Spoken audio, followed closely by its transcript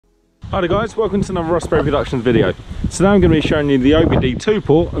Hi guys, welcome to another RossPerry production video. Today I'm going to be showing you the OBD2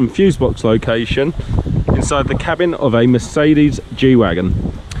 port and fuse box location inside the cabin of a Mercedes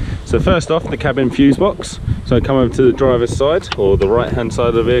G-Wagon. So first off, the cabin fuse box. So come over to the driver's side or the right hand side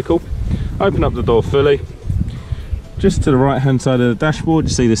of the vehicle, open up the door fully. Just to the right hand side of the dashboard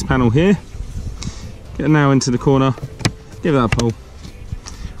you see this panel here. Get now into the corner, give that a pull,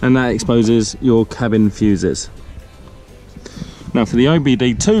 and that exposes your cabin fuses. Now for the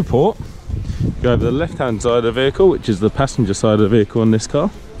OBD2 port, go over the left hand side of the vehicle, which is the passenger side of the vehicle on this car.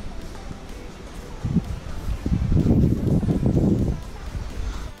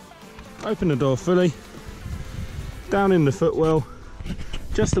 Open the door fully, down in the footwell,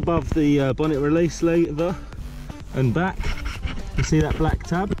 just above the bonnet release lever and back, you see that black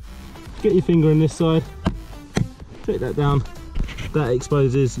tab. Get your finger on this side, take that down, that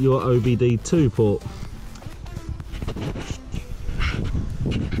exposes your OBD2 port.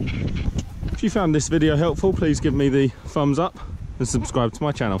 If you found this video helpful, please give me the thumbs up and subscribe to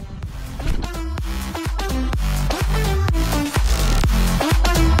my channel.